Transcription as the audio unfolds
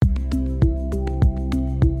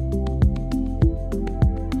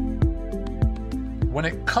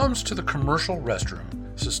when it comes to the commercial restroom,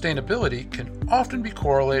 sustainability can often be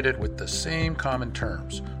correlated with the same common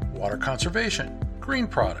terms: water conservation, green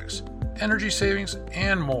products, energy savings,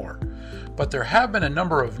 and more. But there have been a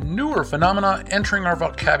number of newer phenomena entering our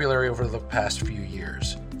vocabulary over the past few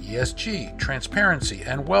years. ESG, transparency,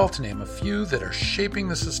 and well, to name a few, that are shaping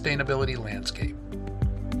the sustainability landscape.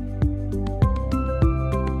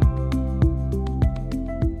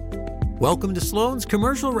 Welcome to Sloan's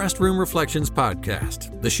Commercial Restroom Reflections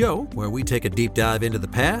podcast, the show where we take a deep dive into the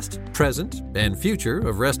past, present, and future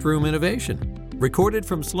of restroom innovation. Recorded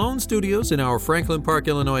from Sloan Studios in our Franklin Park,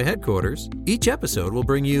 Illinois headquarters, each episode will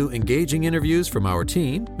bring you engaging interviews from our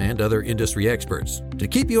team and other industry experts to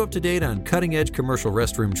keep you up to date on cutting-edge commercial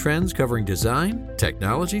restroom trends covering design,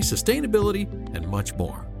 technology, sustainability, and much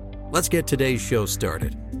more. Let's get today's show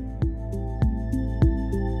started.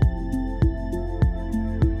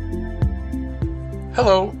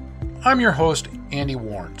 Hello, I'm your host, Andy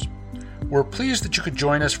Warnes. We're pleased that you could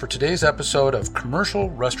join us for today's episode of Commercial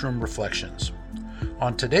Restroom Reflections.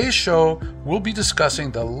 On today's show, we'll be discussing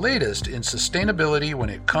the latest in sustainability when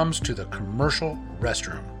it comes to the commercial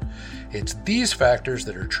restroom. It's these factors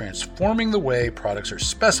that are transforming the way products are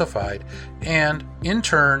specified and, in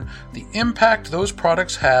turn, the impact those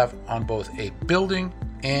products have on both a building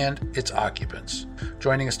and its occupants.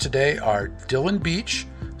 Joining us today are Dylan Beach,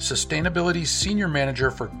 Sustainability Senior Manager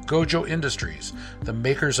for Gojo Industries, the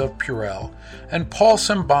makers of Purell, and Paul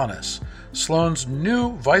Sambanis, Sloan's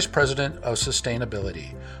new Vice President of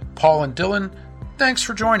Sustainability. Paul and Dylan, thanks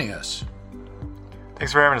for joining us.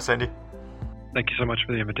 Thanks for having us, Andy. Thank you so much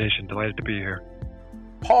for the invitation. Delighted to be here.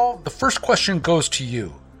 Paul, the first question goes to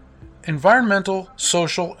you. Environmental,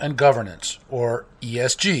 social, and governance, or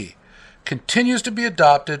ESG, continues to be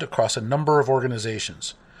adopted across a number of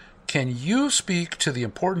organizations. Can you speak to the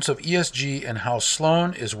importance of ESG and how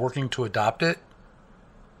Sloan is working to adopt it?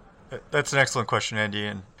 That's an excellent question, Andy,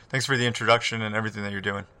 and thanks for the introduction and everything that you're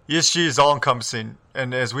doing. ESG is all-encompassing,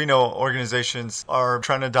 and as we know, organizations are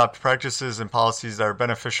trying to adopt practices and policies that are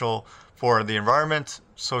beneficial for the environment,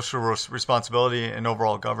 social responsibility, and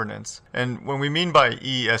overall governance. And what we mean by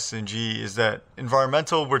E, S, and G is that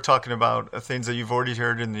environmental, we're talking about things that you've already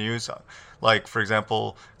heard in the news, like, for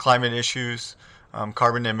example, climate issues,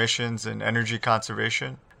 carbon emissions, and energy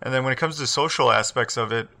conservation. And then when it comes to social aspects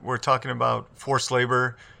of it, we're talking about forced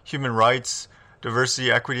labor, human rights,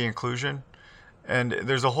 diversity, equity, inclusion. And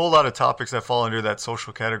there's a whole lot of topics that fall under that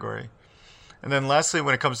social category. And then lastly,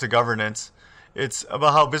 when it comes to governance, it's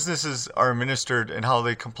about how businesses are administered and how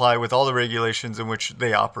they comply with all the regulations in which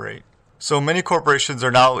they operate. So many corporations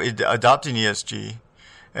are now adopting ESG,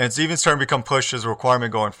 and it's even starting to become pushed as a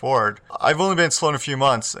requirement going forward. I've only been at Sloan a few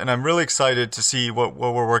months, and I'm really excited to see what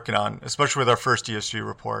we're working on, especially with our first ESG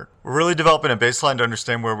report. We're really developing a baseline to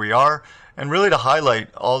understand where we are, and really to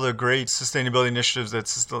highlight all the great sustainability initiatives that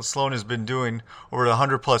Sloan has been doing over the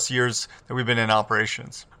 100-plus years that we've been in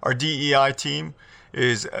operations. Our DEI team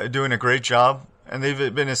is doing a great job, and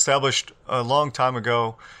they've been established a long time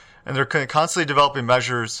ago, and they're constantly developing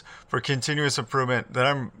measures for continuous improvement that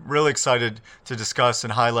I'm really excited to discuss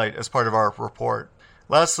and highlight as part of our report.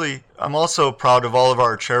 Lastly, I'm also proud of all of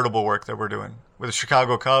our charitable work that we're doing with the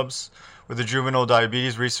Chicago Cubs, with the Juvenile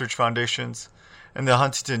Diabetes Research Foundations, and the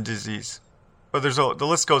Huntington disease. But the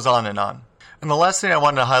list goes on. And the last thing I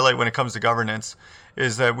wanted to highlight when it comes to governance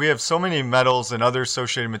is that we have so many metals and other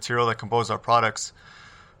associated material that compose our products.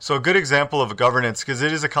 So a good example of governance, because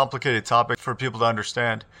it is a complicated topic for people to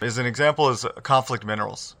understand, is conflict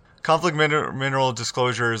minerals. Conflict mineral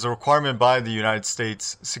disclosure is a requirement by the United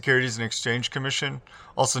States Securities and Exchange Commission,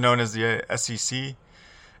 also known as the SEC.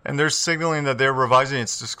 And they're signaling that they're revising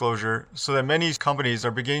its disclosure so that many companies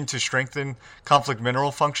are beginning to strengthen conflict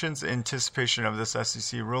mineral functions in anticipation of this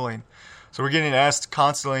SEC ruling. So we're getting asked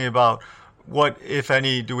constantly about what, if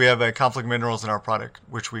any, do we have conflict minerals in our product,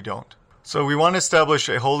 which we don't. So we want to establish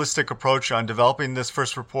a holistic approach on developing this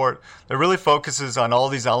first report that really focuses on all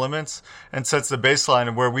these elements and sets the baseline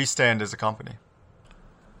of where we stand as a company.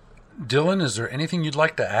 Dylan, is there anything you'd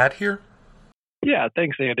like to add here? Yeah,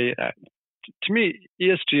 thanks, Andy. To me,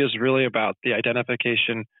 ESG is really about the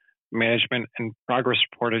identification, management, and progress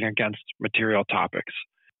reporting against material topics.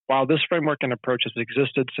 While this framework and approach has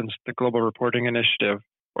existed since the Global Reporting Initiative,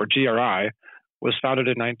 or GRI, was founded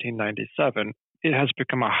in 1997, it has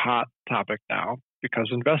become a hot topic now because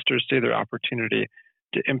investors see their opportunity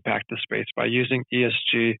to impact the space by using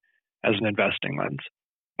ESG as an investing lens.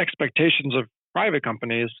 Expectations of private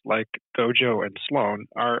companies like Gojo and Sloan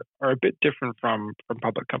are a bit different from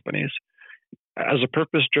public companies. As a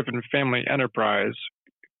purpose-driven family enterprise,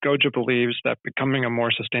 Gojo believes that becoming a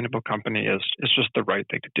more sustainable company is just the right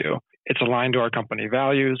thing to do. It's aligned to our company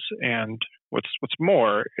values, and what's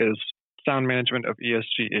more is sound management of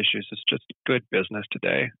ESG issues is just good business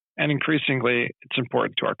today. And increasingly, it's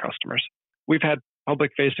important to our customers. We've had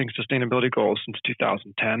public-facing sustainability goals since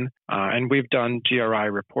 2010, and we've done GRI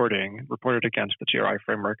reported against the GRI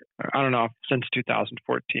framework on and off since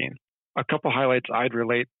 2014. A couple highlights I'd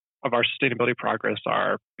relate of our sustainability progress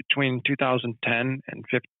are between 2010 and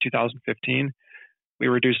 2015, we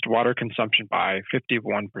reduced water consumption by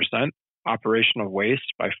 51%, operational waste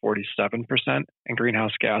by 47%, and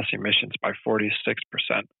greenhouse gas emissions by 46%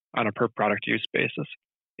 on a per product use basis.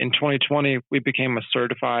 In 2020, we became a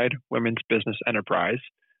certified women's business enterprise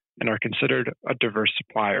and are considered a diverse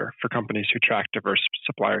supplier for companies who track diverse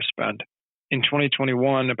supplier spend. In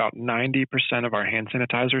 2021, about 90% of our hand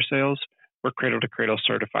sanitizer sales were Cradle to Cradle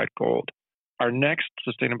certified gold. Our next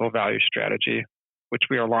sustainable value strategy, which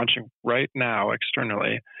we are launching right now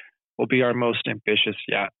externally, will be our most ambitious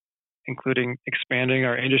yet, including expanding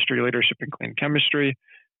our industry leadership in clean chemistry,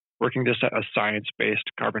 working to set a science-based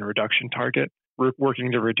carbon reduction target,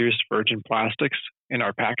 working to reduce virgin plastics in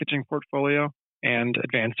our packaging portfolio, and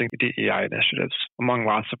advancing DEI initiatives, among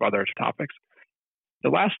lots of other topics. The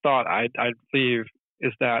last thought I'd leave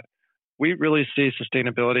is that we really see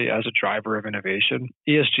sustainability as a driver of innovation.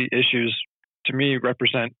 ESG issues, to me,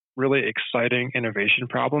 represent really exciting innovation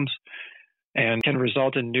problems and can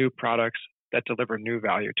result in new products that deliver new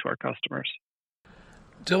value to our customers.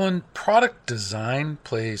 Dylan, product design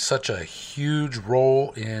plays such a huge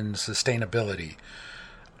role in sustainability.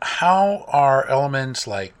 How are elements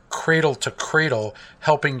like Cradle to Cradle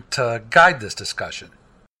helping to guide this discussion?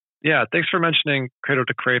 Yeah, thanks for mentioning Cradle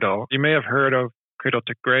to Cradle. You may have heard of Cradle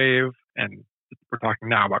to Grave, and we're talking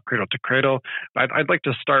now about Cradle to Cradle. But I'd like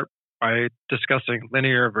to start by discussing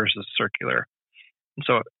linear versus circular. And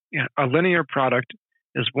so, a linear product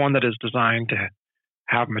is one that is designed to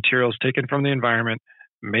have materials taken from the environment,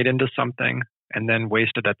 made into something, and then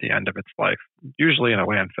wasted at the end of its life, usually in a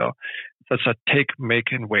landfill. That's a take,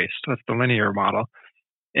 make, and waste. That's the linear model.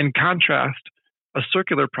 In contrast, a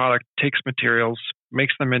circular product takes materials,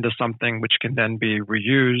 makes them into something which can then be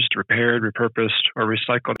reused, repaired, repurposed, or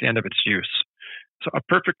recycled at the end of its use. So a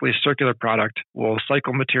perfectly circular product will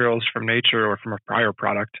cycle materials from nature or from a prior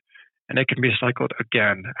product, and it can be cycled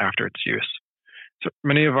again after its use. So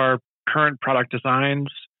many of our current product designs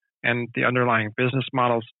and the underlying business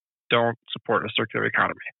models don't support a circular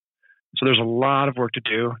economy. So there's a lot of work to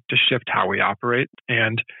do to shift how we operate.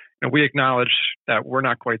 And we acknowledge that we're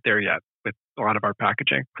not quite there yet with a lot of our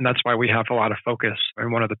packaging. And that's why we have a lot of focus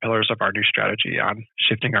in one of the pillars of our new strategy on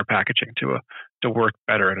shifting our packaging to work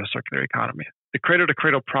better in a circular economy. The Cradle to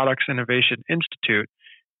Cradle Products Innovation Institute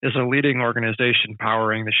is a leading organization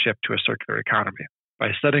powering the shift to a circular economy by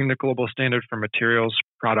setting the global standard for materials,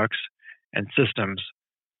 products, and systems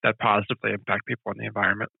that positively impact people and the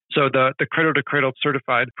environment. So the Cradle to Cradle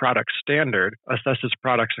Certified Product Standard assesses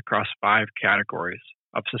products across 5 categories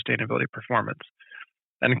of sustainability performance.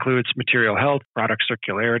 That includes material health, product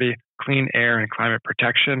circularity, clean air and climate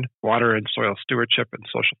protection, water and soil stewardship, and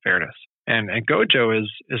social fairness. And Gojo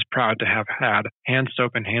is proud to have had hand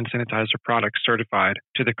soap and hand sanitizer products certified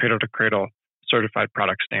to the Cradle to Cradle Certified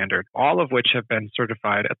Product Standard, all of which have been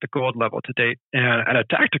certified at the gold level to date. And at a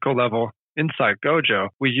tactical level, inside Gojo,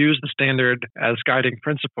 we use the standard as guiding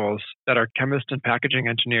principles that our chemists and packaging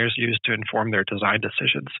engineers use to inform their design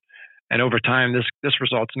decisions. And over time, this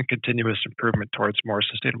results in continuous improvement towards more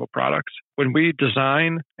sustainable products. When we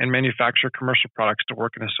design and manufacture commercial products to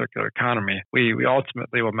work in a circular economy, we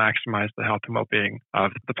ultimately will maximize the health and well-being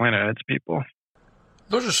of the planet and its people.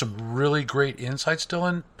 Those are some really great insights,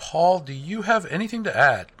 Dylan. Paul, do you have anything to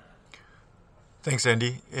add? Thanks,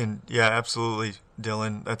 Andy. And yeah, absolutely,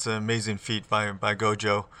 Dylan. That's an amazing feat by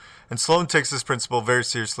Gojo. And Sloan takes this principle very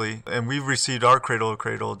seriously, and we've received our Cradle to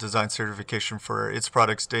Cradle design certification for its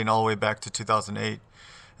products dating all the way back to 2008.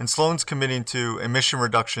 And Sloan's committing to emission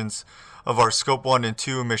reductions of our Scope 1 and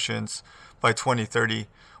 2 emissions by 2030,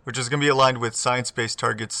 which is going to be aligned with science-based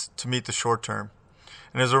targets to meet the short term.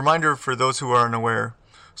 And as a reminder for those who are unaware,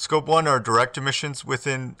 Scope 1 are direct emissions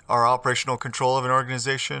within our operational control of an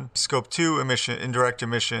organization. Scope 2 indirect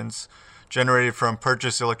emissions generated from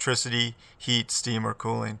purchased electricity, heat, steam, or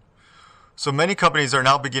cooling. So many companies are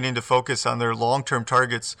now beginning to focus on their long-term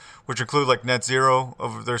targets, which include like net zero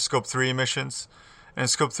of their Scope 3 emissions. And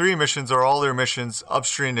Scope 3 emissions are all their emissions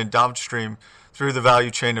upstream and downstream through the value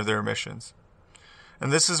chain of their emissions.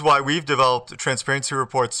 And this is why we've developed transparency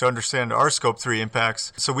reports to understand our Scope 3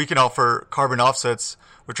 impacts so we can offer carbon offsets,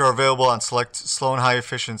 which are available on select Sloan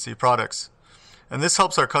high-efficiency products. And this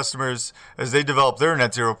helps our customers as they develop their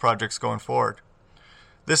net zero projects going forward.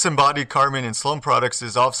 This embodied carbon in Sloan products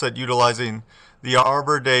is offset utilizing the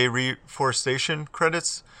Arbor Day reforestation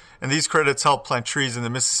credits, and these credits help plant trees in the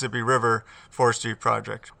Mississippi River Forestry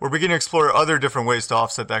Project. We're beginning to explore other different ways to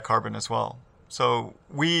offset that carbon as well. So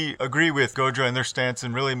we agree with Gojo and their stance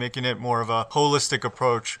in really making it more of a holistic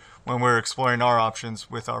approach when we're exploring our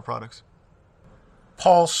options with our products.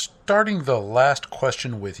 Paul, starting the last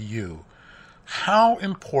question with you, how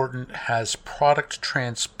important has product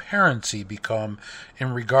transparency become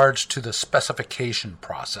in regards to the specification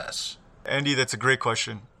process? Andy, that's a great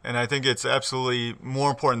question. And I think it's absolutely more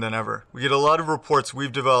important than ever. We get a lot of reports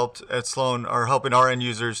we've developed at Sloan are helping our end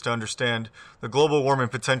users to understand the global warming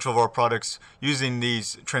potential of our products using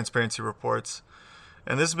these transparency reports.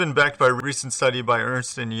 And this has been backed by a recent study by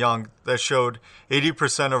Ernst & Young that showed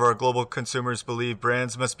 80% of our global consumers believe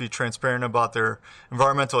brands must be transparent about their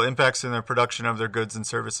environmental impacts in their production of their goods and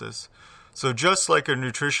services. So just like a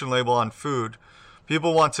nutrition label on food,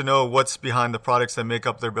 people want to know what's behind the products that make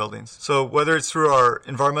up their buildings. So whether it's through our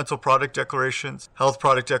environmental product declarations, health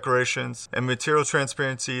product declarations, and material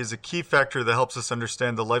transparency is a key factor that helps us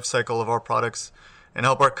understand the life cycle of our products and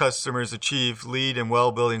help our customers achieve LEED and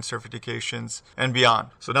WELL building certifications and beyond.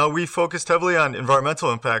 So now we focused heavily on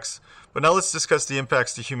environmental impacts, but now let's discuss the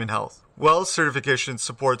impacts to human health. WELL certification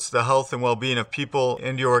supports the health and well-being of people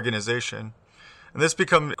and your organization. And this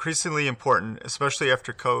becomes increasingly important, especially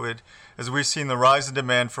after COVID, as we've seen the rise in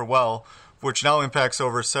demand for WELL, which now impacts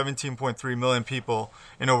over 17.3 million people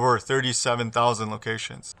in over 37,000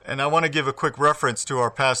 locations. And I want to give a quick reference to our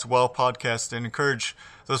past WELL podcast and encourage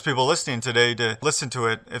those people listening today to listen to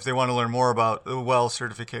it if they want to learn more about the WELL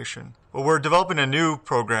certification. Well, we're developing a new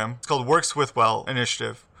program. It's called Works with WELL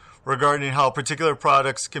Initiative, regarding how particular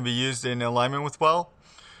products can be used in alignment with WELL.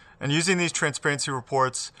 And using these transparency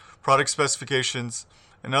reports, product specifications,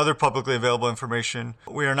 and other publicly available information,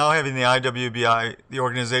 we are now having the IWBI, the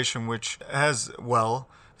organization which has WELL,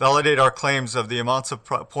 validate our claims of the amounts of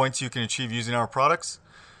points you can achieve using our products.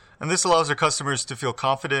 And this allows our customers to feel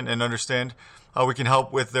confident and understand how we can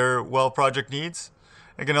help with their WELL project needs.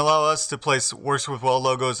 It can allow us to place Works with WELL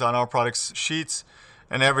logos on our products sheets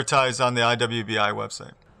and advertise on the IWBI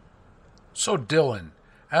website. So Dylan,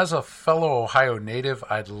 as a fellow Ohio native,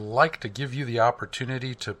 I'd like to give you the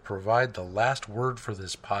opportunity to provide the last word for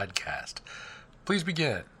this podcast. Please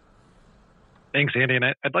begin. Thanks, Andy. And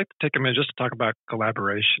I'd like to take a minute just to talk about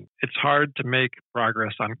collaboration. It's hard to make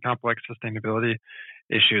progress on complex sustainability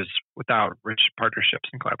issues without rich partnerships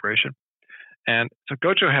and collaboration. And so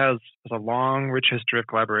Gojo has a long, rich history of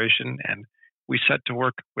collaboration, and we set to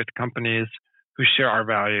work with companies who share our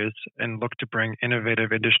values and look to bring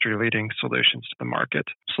innovative industry-leading solutions to the market.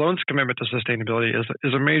 Sloan's commitment to sustainability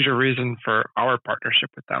is a major reason for our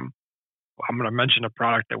partnership with them. I'm going to mention a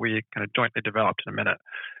product that we kind of jointly developed in a minute.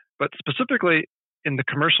 But specifically in the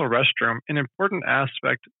commercial restroom, an important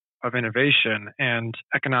aspect of innovation and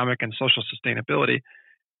economic and social sustainability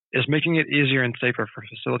is making it easier and safer for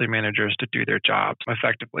facility managers to do their jobs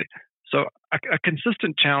effectively. So a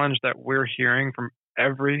consistent challenge that we're hearing from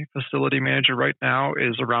every facility manager right now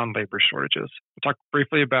is around labor shortages. We'll talk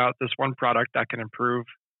briefly about this one product that can improve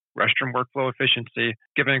restroom workflow efficiency,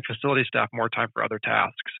 giving facility staff more time for other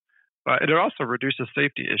tasks. But it also reduces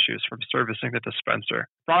safety issues from servicing the dispenser.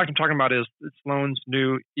 The product I'm talking about is Sloan's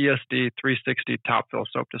new ESD 360 Top Fill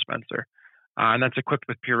Soap Dispenser. And that's equipped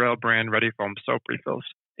with Purell brand Ready Foam soap refills.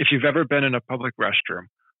 If you've ever been in a public restroom,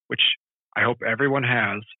 which I hope everyone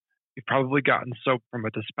has, you've probably gotten soap from a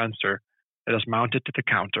dispenser that is mounted to the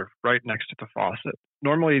counter right next to the faucet.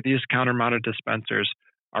 Normally, these counter-mounted dispensers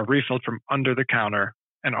are refilled from under the counter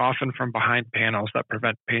and often from behind panels that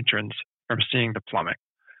prevent patrons from seeing the plumbing.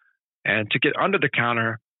 And to get under the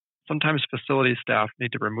counter, sometimes facility staff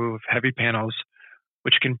need to remove heavy panels,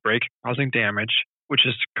 which can break, causing damage, which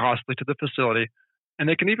is costly to the facility, and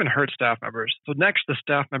they can even hurt staff members. So next, the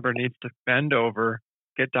staff member needs to bend over,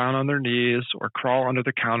 get down on their knees, or crawl under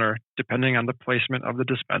the counter, depending on the placement of the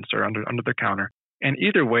dispenser under the counter. And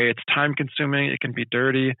either way, it's time-consuming, it can be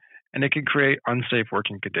dirty, and it can create unsafe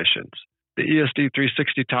working conditions. The ESD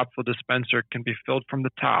 360 Top Fill Dispenser can be filled from the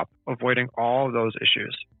top, avoiding all of those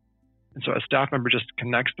issues. And so a staff member just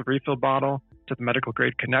connects the refill bottle to the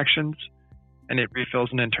medical-grade connections, and it refills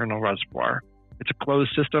an internal reservoir. It's a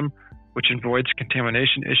closed system, which avoids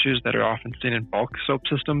contamination issues that are often seen in bulk soap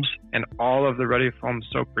systems, and all of the Ready Foam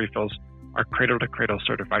soap refills are cradle-to-cradle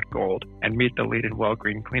certified gold and meet the LEED and WELL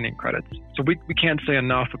green cleaning credits. So we can't say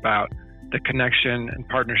enough about the connection and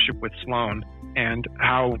partnership with Sloan and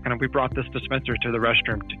how we brought this dispenser to the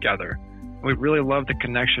restroom together. We really love the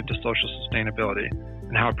connection to social sustainability.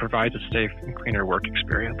 and how it provides a safe and cleaner work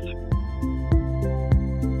experience.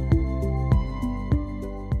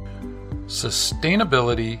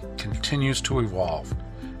 Sustainability continues to evolve,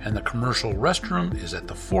 and the commercial restroom is at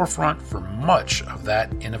the forefront for much of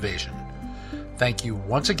that innovation. Thank you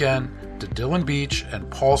once again to Dylan Beach and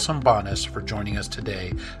Paul Sambanis for joining us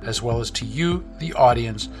today, as well as to you, the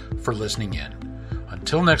audience, for listening in.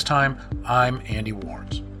 Until next time, I'm Andy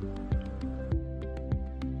Warnes.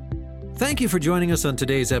 Thank you for joining us on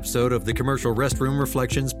today's episode of the Commercial Restroom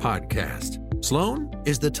Reflections podcast. Sloan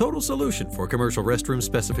is the total solution for commercial restroom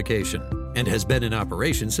specification and has been in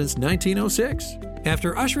operation since 1906.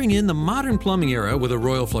 After ushering in the modern plumbing era with a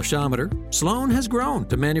Royal flushometer, Sloan has grown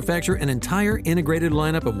to manufacture an entire integrated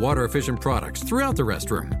lineup of water-efficient products throughout the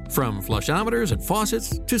restroom, from flushometers and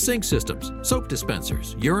faucets to sink systems, soap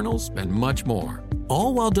dispensers, urinals, and much more,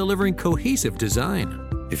 all while delivering cohesive design.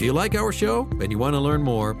 If you like our show and you want to learn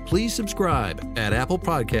more, please subscribe at Apple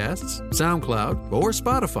Podcasts, SoundCloud, or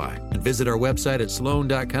Spotify, and visit our website at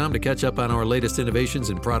sloan.com to catch up on our latest innovations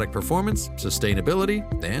in product performance, sustainability,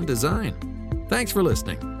 and design. Thanks for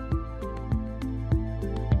listening.